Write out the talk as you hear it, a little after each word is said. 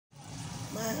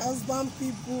my husband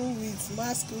people with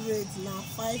masquerade now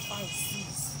 5 and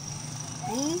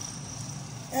 6.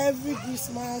 Every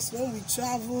Christmas when we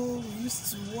travel, we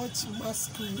used to watch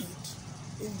masquerade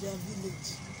in their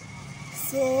village.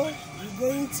 So you're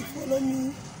going to follow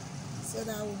me so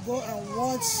that we'll go and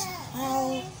watch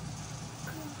how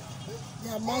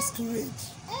their masquerade.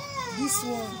 This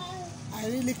one, I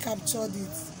really captured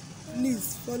it.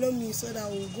 Please follow me so that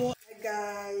we'll go. Hi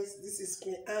guys, this is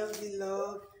Queen Ann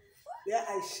Vlog, where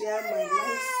I share my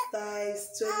lifestyle,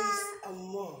 stories and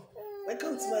more.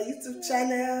 Welcome to my YouTube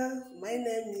channel. My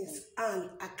name is Ann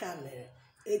Akamere,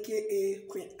 aka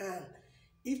Queen Ann.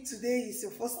 If today is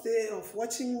your first day of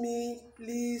watching me,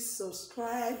 please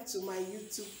subscribe to my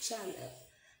YouTube channel.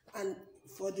 And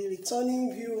for the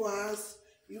returning viewers,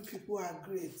 you people are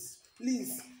great.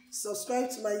 Please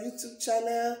subscribe to my YouTube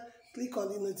channel. Click on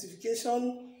the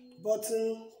notification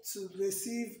button to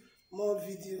receive more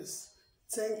videos.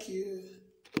 Thank you.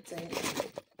 Thank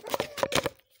you.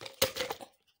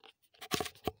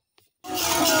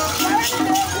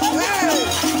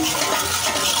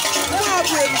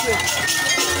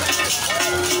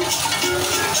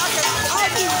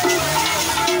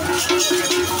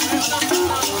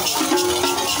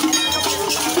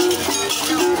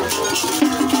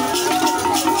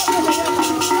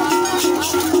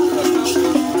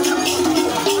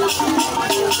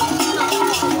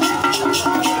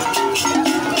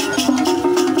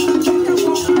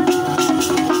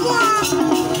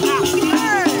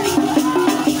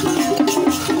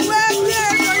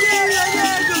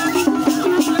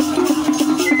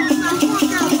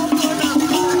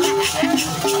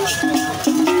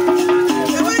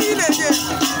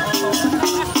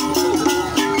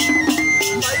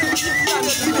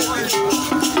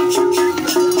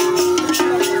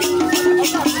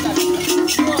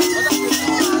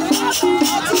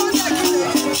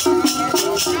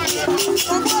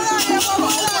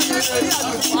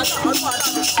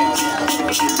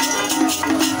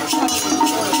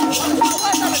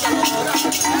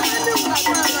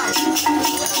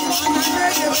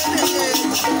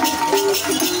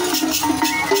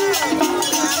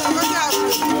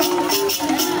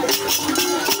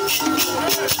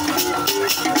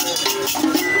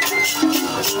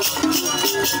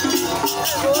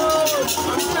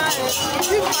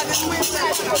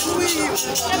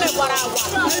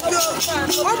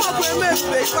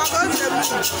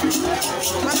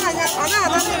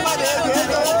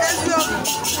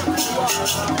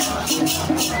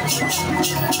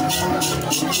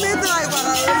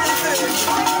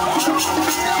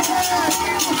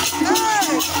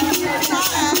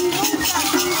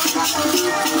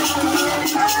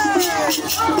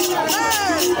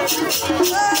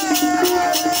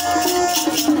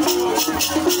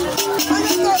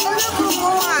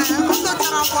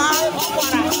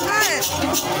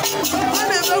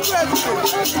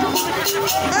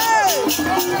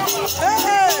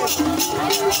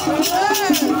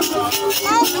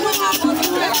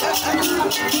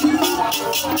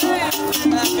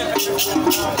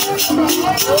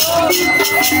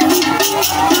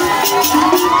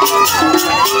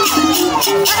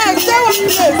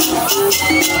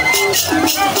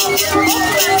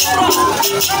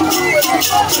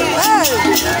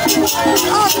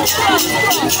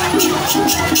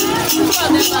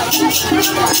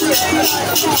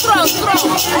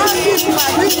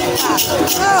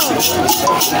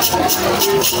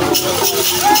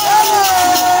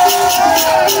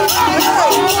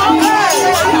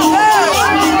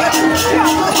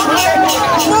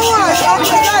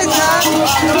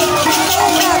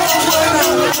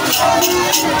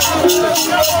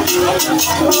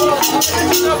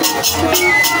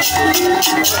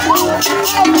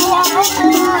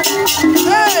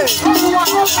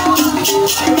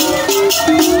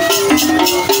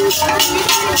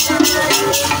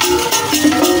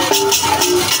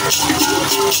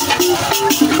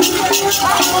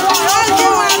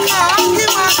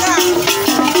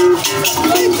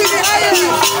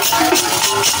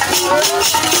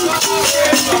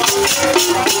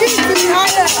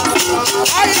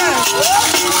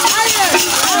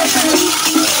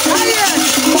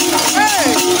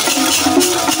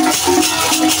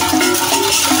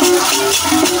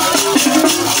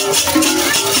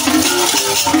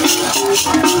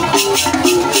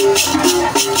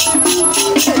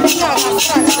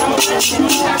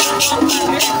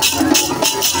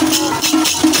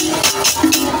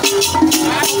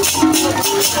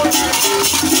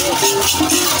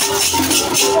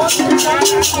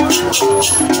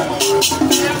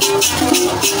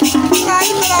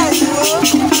 Vai,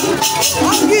 Brasil!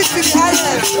 I'll give the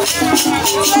highest.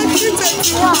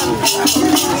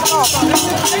 2021.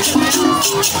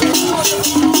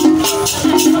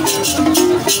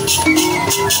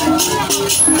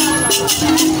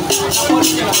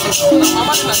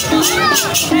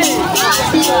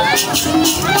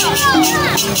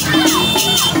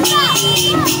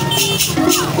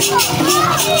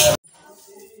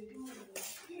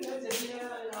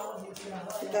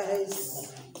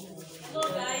 Guys. Hello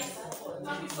guys,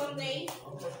 happy Sunday.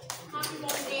 Happy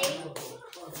Monday.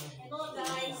 Hello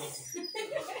guys.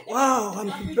 Wow,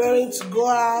 I'm preparing to go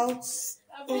out.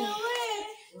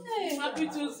 Happy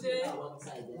Tuesday.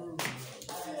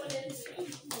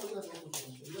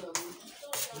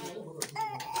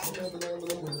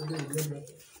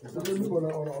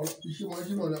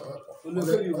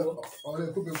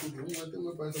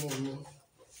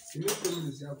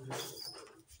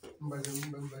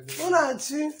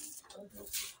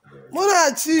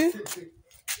 Munachi,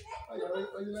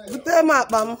 bute m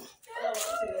akpa m.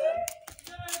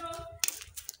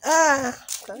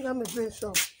 Ka m ga-emepe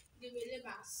shop.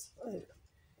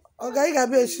 Ọ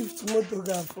ga-abịa shift moto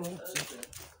ga-afọ.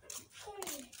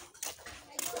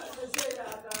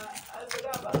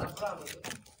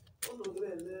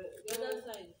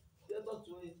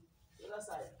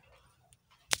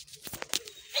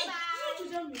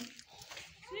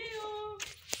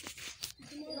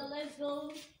 Let's go.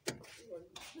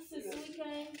 This is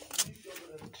weekend.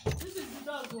 This is the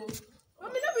dog.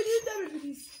 Mommy, let me do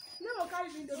this. Never carry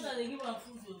me. So that they give her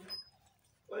food.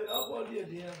 Well, I'll call you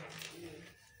there.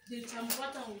 The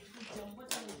champata with food.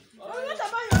 Oh, not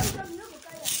about your never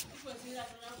carry.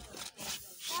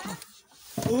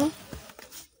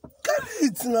 Carry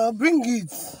it now, bring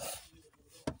it.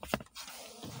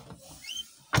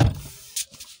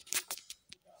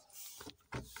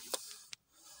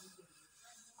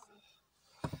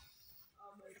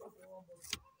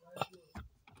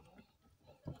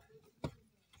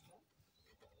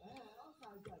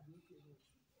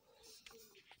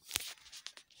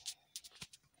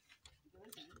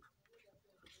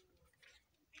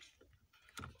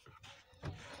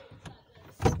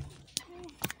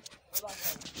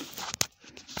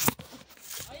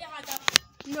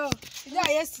 No, it's not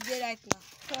yesterday right now.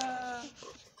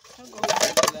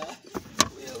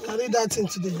 Carry that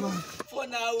into the bag. For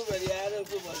now,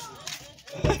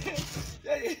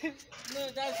 No,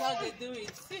 that's how they do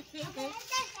it.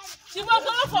 She was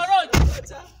going for road.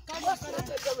 I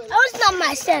was not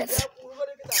myself.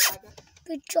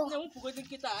 Picture.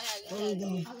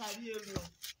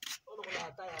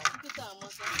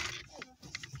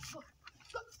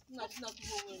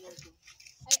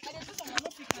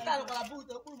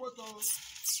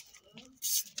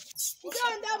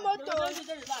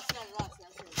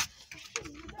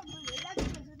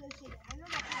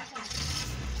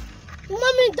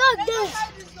 Mommy, dog this.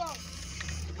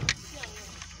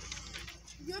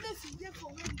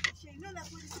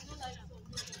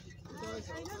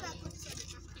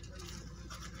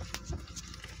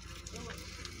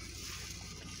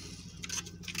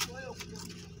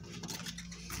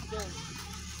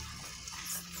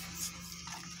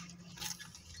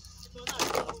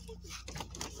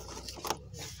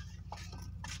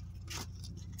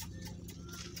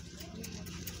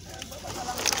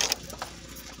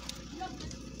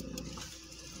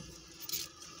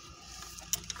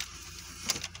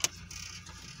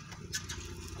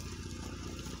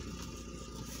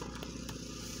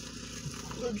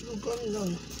 Come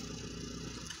down.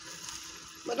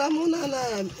 Madam, una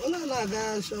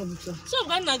ga shop. Shop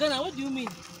Ghana, what do you mean?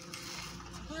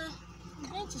 I'm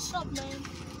going to shop, man.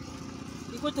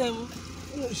 You go tell me.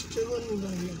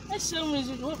 Let's show me.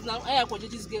 Hope now I could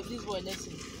just give this boy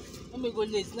lesson. Let me go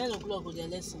late, 9 o'clock with their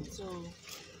lesson. So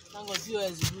I'm going to view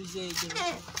as busy.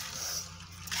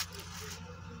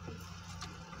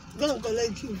 Go and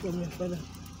collect you from your father.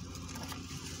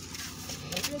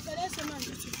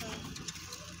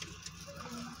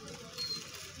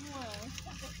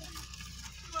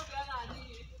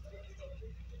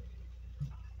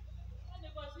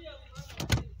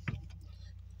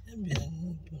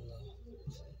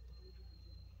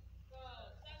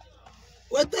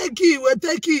 What take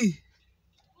key?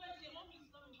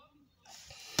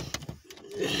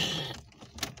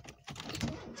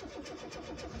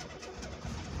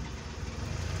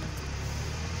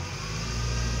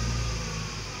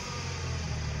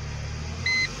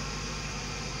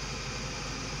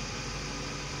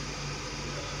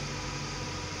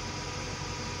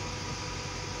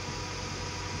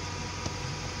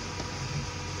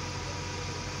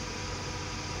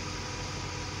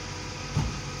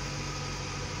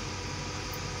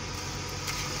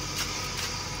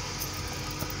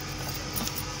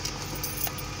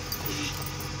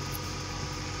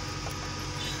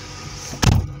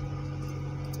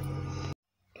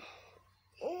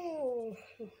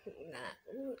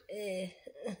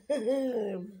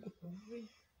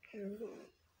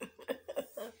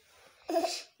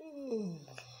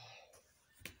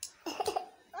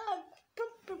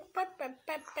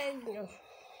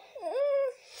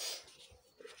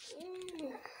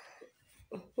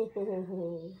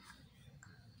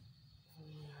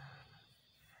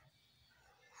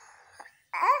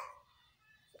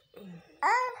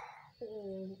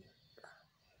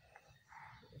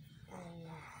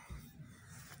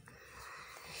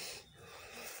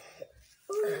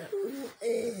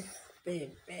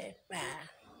 Baby.